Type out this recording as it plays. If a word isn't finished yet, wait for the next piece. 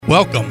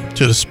Welcome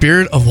to the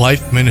Spirit of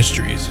Life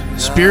Ministries.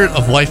 Spirit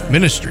of Life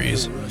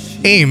Ministries'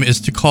 aim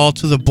is to call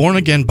to the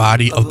born-again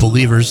body of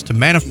believers to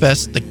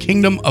manifest the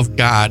kingdom of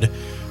God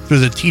through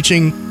the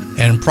teaching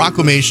and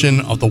proclamation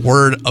of the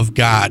Word of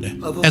God,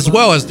 as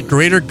well as the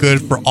greater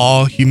good for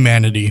all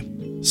humanity.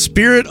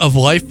 Spirit of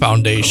Life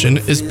Foundation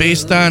is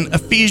based on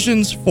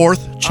Ephesians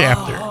 4th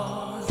chapter,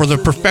 for the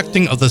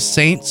perfecting of the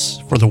saints,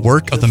 for the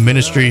work of the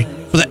ministry,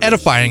 for the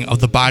edifying of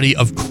the body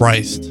of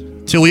Christ,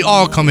 till we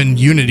all come in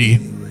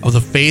unity of the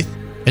faith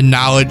and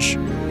knowledge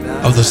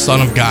of the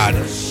Son of God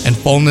and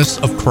fullness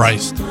of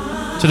Christ,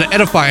 to the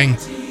edifying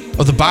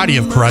of the body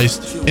of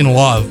Christ in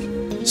love.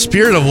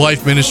 Spirit of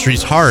Life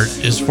Ministries' heart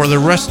is for the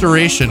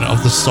restoration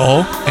of the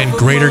soul and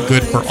greater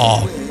good for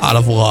all out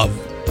of love.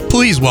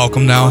 Please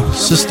welcome now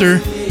Sister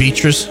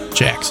Beatrice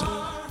Jackson.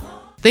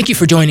 Thank you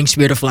for joining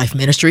Spirit of Life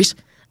Ministries.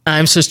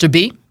 I'm Sister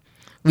B.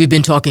 We've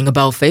been talking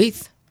about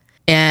faith,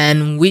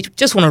 and we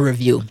just want to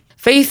review.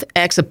 Faith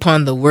acts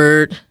upon the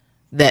word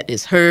that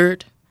is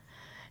heard,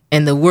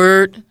 and the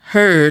word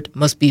heard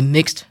must be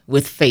mixed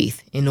with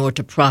faith in order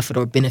to profit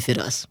or benefit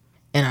us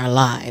in our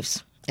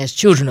lives as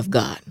children of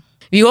God.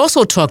 We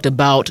also talked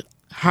about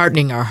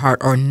hardening our heart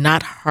or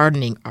not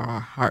hardening our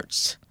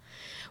hearts.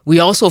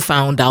 We also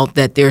found out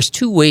that there's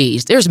two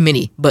ways, there's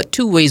many, but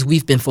two ways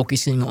we've been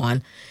focusing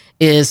on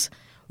is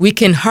we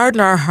can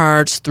harden our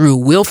hearts through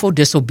willful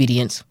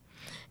disobedience.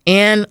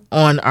 And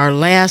on our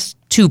last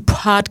two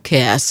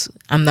podcasts,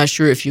 I'm not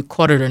sure if you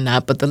caught it or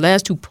not, but the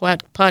last two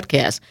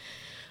podcasts,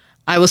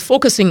 I was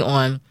focusing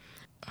on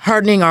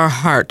hardening our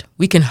heart.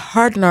 We can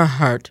harden our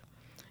heart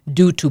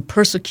due to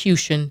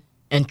persecution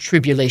and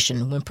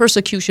tribulation. When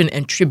persecution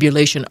and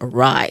tribulation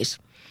arise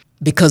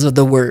because of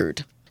the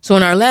word. So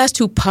in our last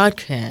two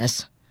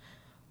podcasts,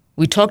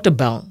 we talked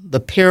about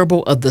the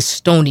parable of the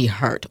stony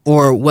heart,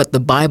 or what the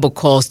Bible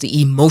calls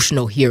the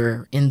emotional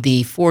hearer in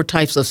the 4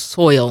 types of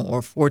soil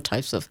or 4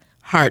 types of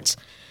hearts.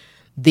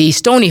 The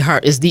stony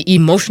heart is the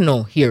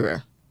emotional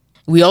hearer.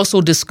 We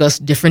also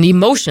discussed different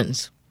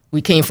emotions.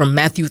 We came from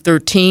Matthew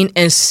 13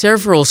 and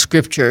several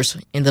scriptures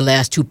in the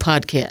last two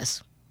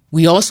podcasts.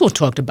 We also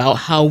talked about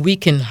how we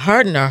can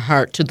harden our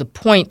heart to the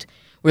point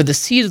where the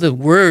seed of the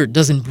word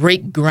doesn't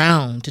break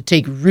ground to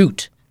take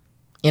root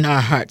in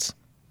our hearts.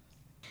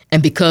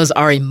 And because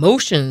our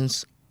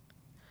emotions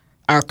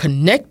are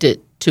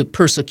connected to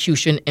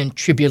persecution and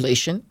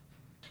tribulation,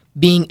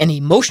 being an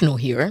emotional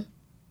hearer,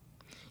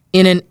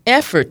 in an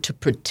effort to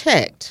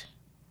protect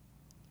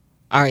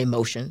our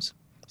emotions,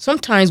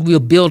 sometimes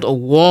we'll build a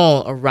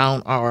wall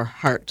around our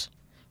heart,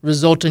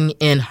 resulting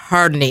in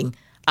hardening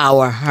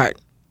our heart.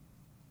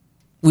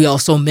 We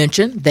also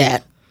mentioned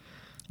that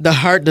the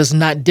heart does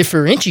not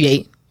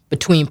differentiate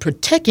between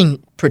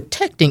protecting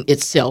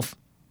itself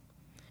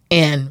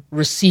and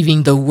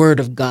receiving the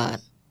word of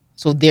God.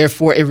 So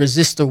therefore, it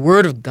resists the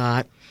word of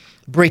God,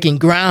 breaking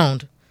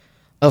ground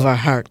of our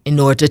heart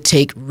in order to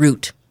take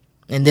root.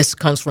 And this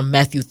comes from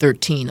Matthew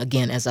 13.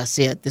 Again, as I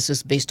said, this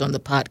is based on the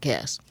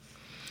podcast.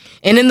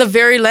 And in the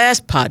very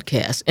last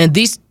podcast, and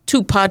these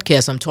two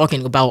podcasts I'm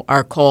talking about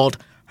are called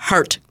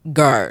Heart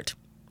Guard.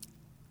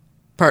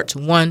 Parts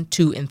 1,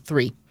 2, and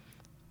 3.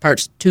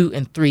 Parts 2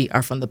 and 3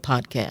 are from the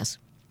podcast.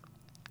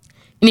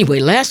 Anyway,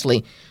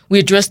 lastly, we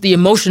addressed the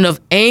emotion of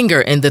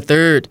anger in the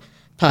third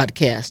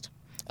podcast,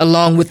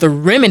 along with the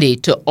remedy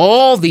to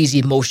all these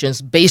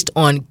emotions based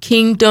on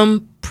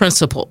kingdom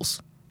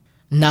principles.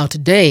 Now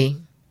today,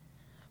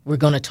 we're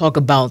going to talk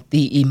about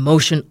the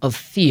emotion of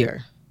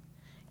fear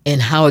and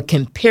how it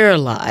can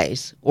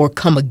paralyze or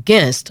come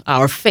against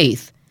our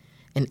faith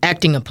in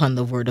acting upon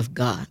the word of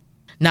God.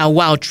 Now,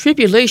 while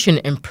tribulation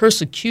and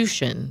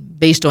persecution,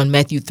 based on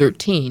Matthew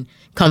 13,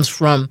 comes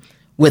from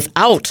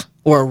without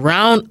or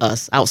around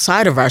us,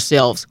 outside of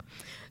ourselves,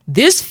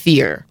 this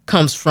fear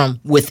comes from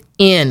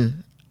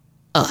within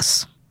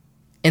us.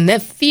 And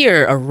that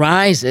fear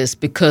arises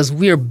because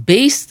we're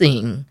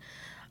basing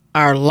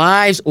our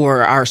lives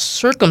or our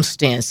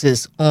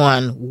circumstances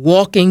on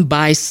walking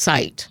by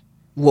sight,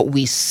 what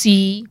we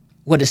see,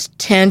 what is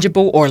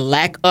tangible or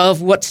lack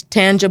of what's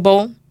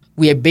tangible.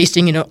 We are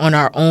basing it on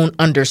our own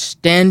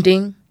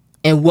understanding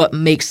and what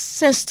makes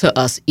sense to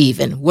us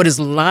even, what is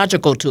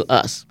logical to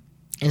us.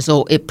 And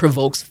so it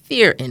provokes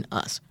fear in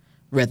us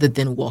rather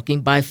than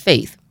walking by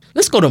faith.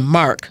 Let's go to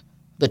Mark,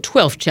 the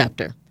 12th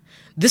chapter.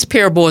 This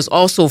parable is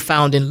also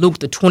found in Luke,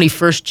 the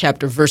 21st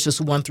chapter,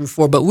 verses 1 through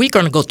 4. But we're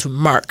going to go to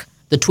Mark,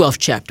 the 12th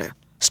chapter,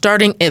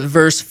 starting at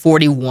verse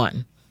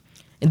 41.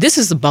 And this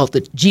is about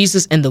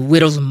Jesus and the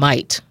widow's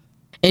mite.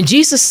 And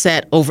Jesus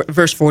sat over,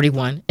 verse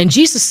 41, and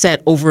Jesus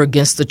sat over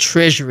against the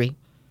treasury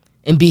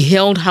and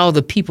beheld how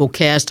the people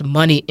cast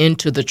money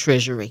into the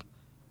treasury.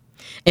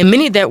 And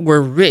many that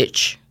were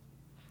rich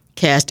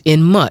cast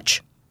in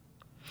much.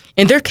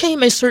 And there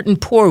came a certain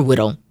poor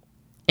widow,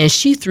 and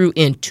she threw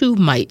in 2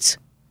 mites,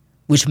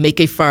 which make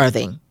a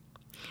farthing.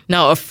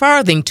 Now, a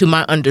farthing, to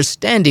my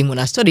understanding when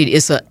I studied,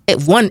 is a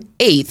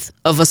 1/8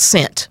 of a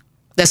cent.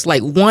 That's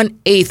like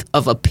 1/8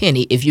 of a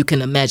penny, if you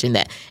can imagine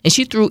that. And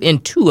she threw in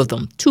 2 of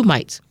them, 2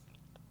 mites,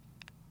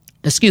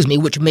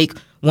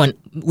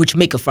 which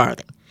make a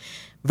farthing.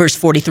 Verse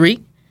 43,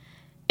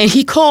 and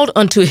he called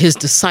unto his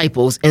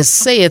disciples and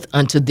saith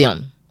unto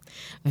them,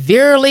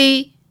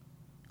 verily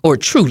or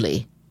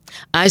truly,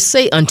 I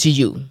say unto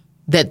you,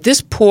 that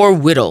this poor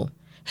widow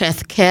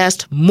hath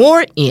cast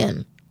more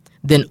in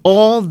than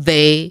all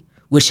they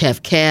which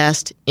have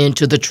cast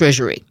into the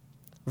treasury.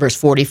 Verse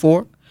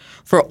 44,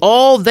 for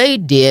all they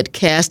did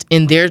cast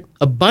in their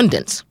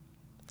abundance,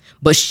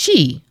 but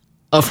she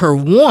of her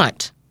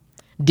want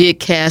did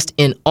cast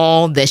in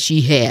all that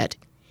she had,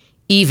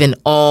 even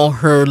all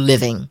her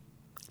living.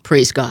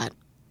 Praise God.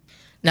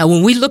 Now,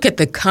 when we look at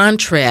the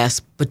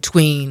contrast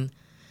between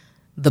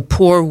the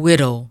poor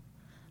widow,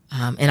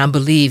 and I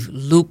believe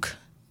Luke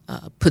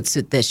puts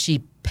it that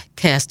she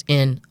cast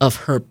in of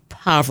her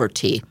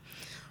poverty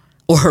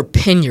or her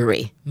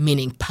penury,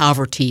 meaning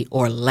poverty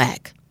or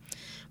lack.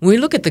 When we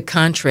look at the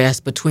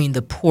contrast between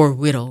the poor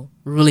widow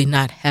really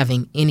not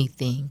having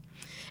anything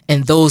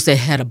and those that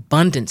had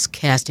abundance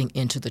casting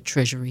into the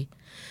treasury,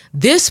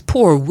 this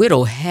poor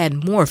widow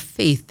had more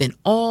faith than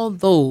all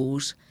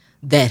those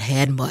that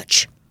had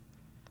much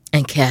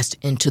and cast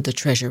into the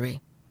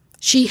treasury.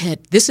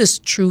 This is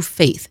true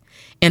faith.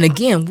 And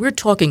again, we're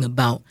talking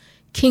about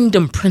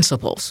kingdom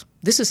principles.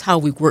 This is how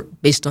we work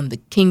based on the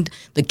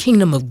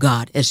kingdom of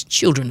God as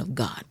children of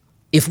God.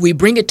 If we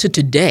bring it to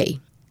today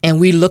and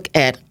we look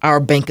at our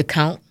bank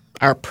account,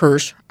 our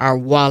purse, our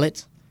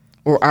wallet,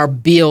 or our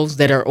bills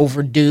that are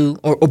overdue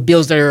or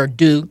bills that are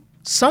due,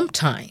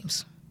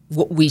 sometimes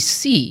what we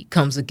see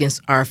comes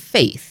against our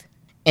faith,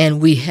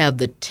 and we have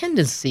the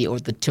tendency or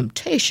the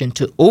temptation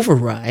to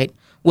override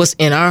what's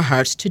in our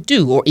hearts to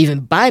do, or even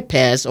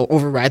bypass or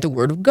override the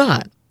word of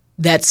God.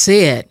 That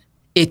said,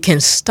 it can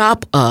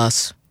stop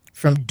us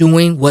from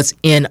doing what's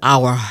in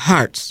our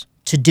hearts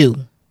to do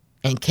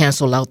and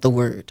cancel out the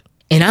word.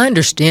 And I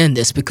understand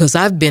this because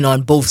I've been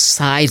on both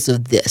sides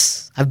of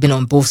this. I've been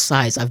on both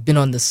sides. I've been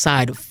on the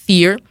side of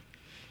fear,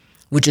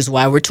 which is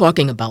why we're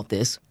talking about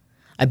this.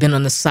 I've been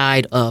on the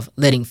side of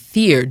letting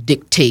fear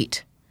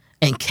dictate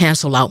and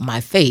cancel out my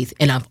faith.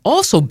 And I've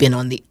also been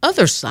on the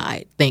other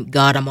side. Thank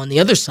God I'm on the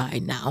other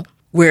side now,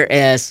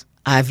 whereas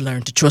I've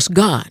learned to trust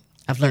God.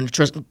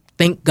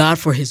 Thank God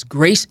for his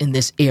grace in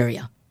this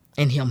area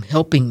and him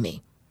helping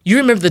me. You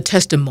remember the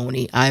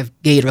testimony I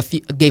gave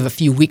a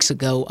few weeks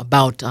ago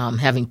about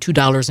having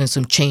 $2 and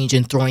some change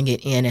and throwing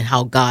it in and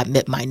how God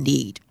met my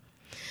need.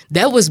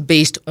 That was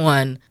based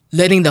on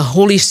letting the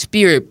Holy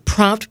Spirit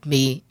prompt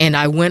me, and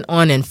I went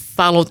on and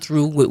followed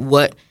through with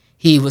what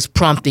he was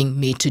prompting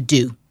me to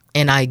do.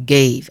 And I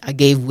gave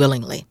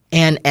willingly.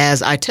 And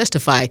as I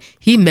testify,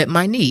 he met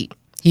my need.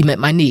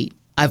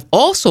 I've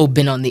also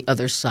been on the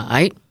other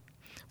side,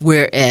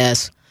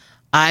 whereas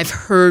I've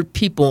heard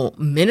people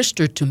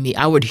minister to me.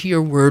 I would hear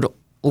a word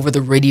over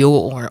the radio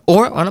or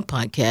on a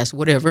podcast,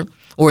 whatever,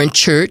 or in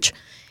church.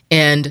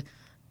 And,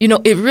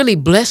 it really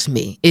blessed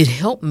me. It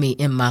helped me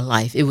in my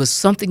life. It was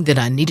something that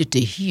I needed to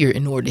hear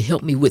in order to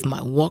help me with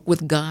my walk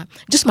with God,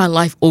 just my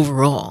life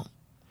overall.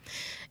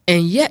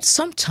 And yet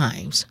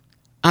sometimes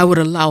I would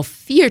allow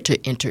fear to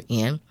enter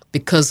in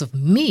because of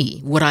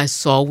me, what I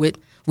saw with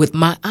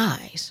my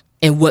eyes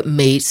and what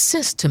made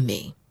sense to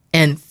me.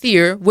 And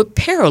fear would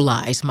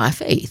paralyze my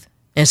faith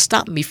and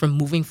stop me from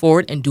moving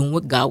forward and doing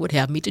what God would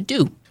have me to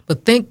do.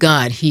 But thank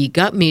God he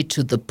got me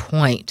to the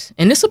point,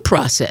 and it's a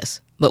process,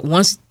 but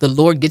once the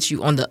Lord gets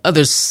you on the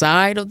other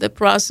side of the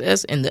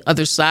process and the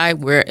other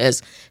side,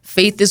 whereas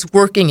faith is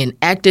working and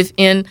active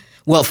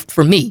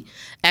for me,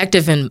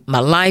 active in my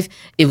life,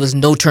 it was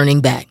no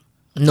turning back.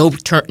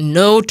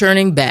 No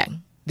turning back.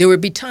 There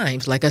would be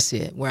times, like I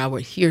said, where I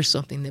would hear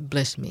something that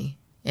blessed me,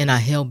 and I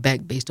held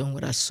back based on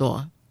what I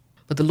saw.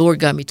 But the Lord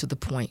got me to the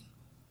point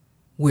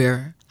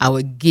where I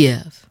would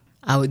give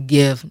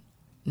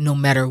no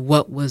matter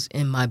what was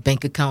in my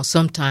bank account,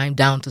 sometime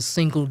down to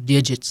single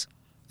digits,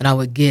 and I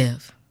would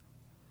give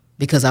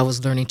because I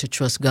was learning to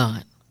trust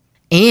God.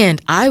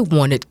 And I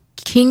wanted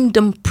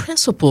kingdom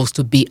principles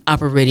to be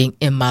operating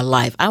in my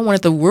life. I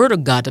wanted the word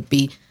of God to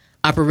be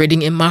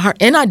operating in my heart.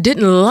 And I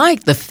didn't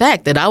like the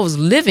fact that I was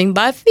living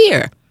by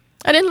fear.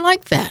 I didn't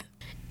like that.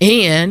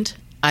 And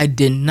I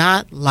did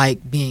not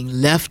like being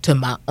left to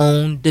my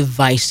own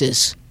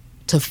devices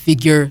to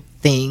figure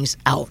things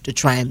out, to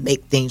try and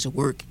make things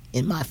work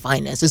in my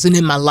finances and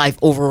in my life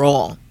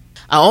overall.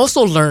 I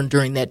also learned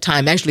during that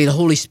time, actually the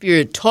Holy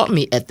Spirit taught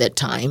me at that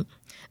time,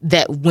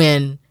 that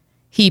when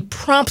he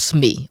prompts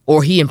me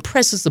or he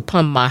impresses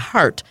upon my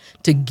heart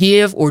to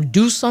give or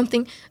do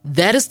something,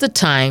 that is the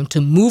time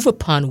to move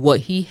upon what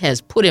he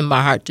has put in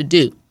my heart to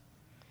do.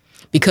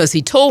 Because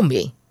he told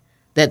me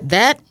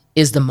that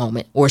is the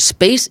moment or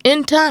space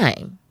in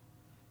time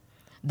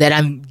that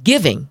I'm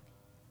giving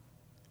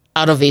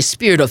out of a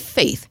spirit of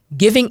faith,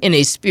 giving in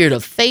a spirit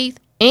of faith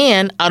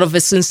and out of a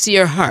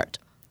sincere heart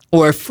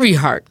or a free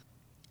heart,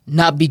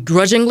 not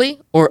begrudgingly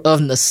or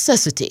of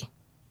necessity,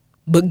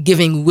 but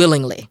giving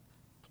willingly.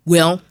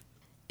 Well,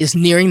 it's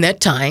nearing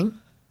that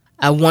time.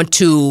 I want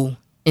to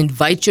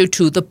invite you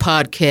to the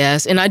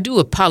podcast, and I do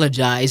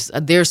apologize.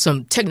 There's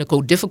some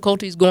technical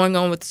difficulties going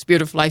on with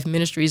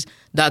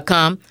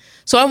spiritoflifeministries.com.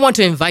 So I want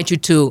to invite you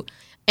to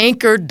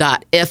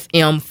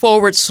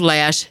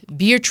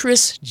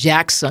anchor.fm/Beatrice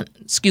Jackson.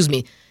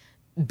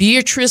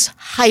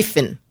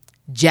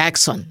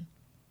 Beatrice-Jackson.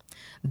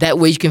 That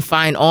way you can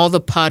find all the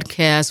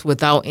podcasts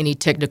without any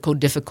technical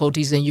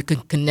difficulties, and you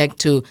can connect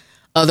to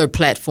other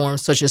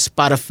platforms such as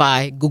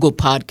Spotify, Google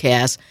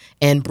Podcasts,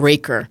 and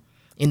Breaker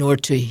in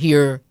order to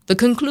hear the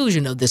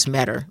conclusion of this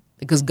matter,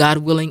 because God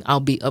willing, I'll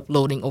be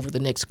uploading over the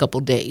next couple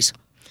days.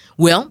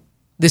 Well,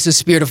 this is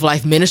Spirit of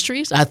Life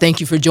Ministries. I thank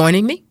you for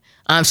joining me.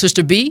 I'm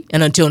Sister B,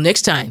 and until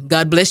next time,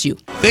 God bless you.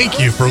 Thank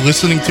you for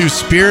listening to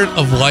Spirit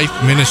of Life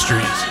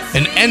Ministries,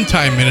 an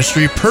end-time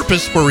ministry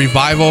purpose for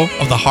revival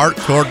of the heart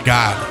toward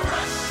God,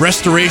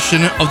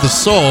 restoration of the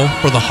soul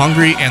for the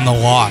hungry and the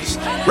lost.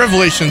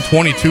 Revelation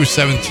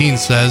 22:17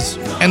 says,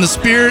 "And the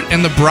Spirit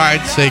and the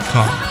bride say,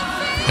 Come.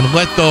 And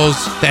let those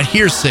that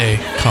hear say,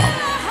 Come.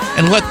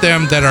 And let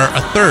them that are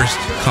athirst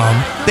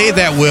come. They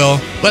that will,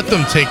 let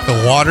them take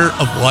the water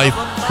of life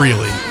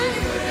freely."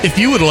 If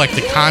you would like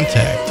to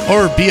contact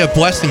or be a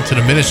blessing to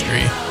the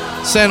ministry,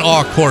 send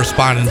all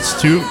correspondence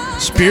to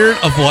Spirit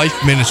of Life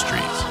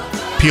Ministries,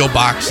 P.O.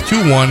 Box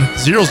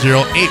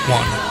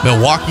 210081,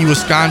 Milwaukee,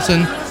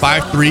 Wisconsin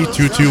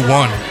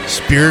 53221.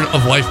 Spirit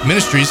of Life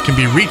Ministries can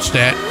be reached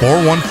at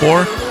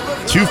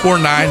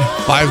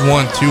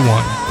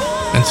 414-249-5121.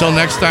 Until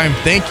next time,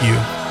 thank you,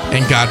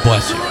 and God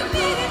bless you.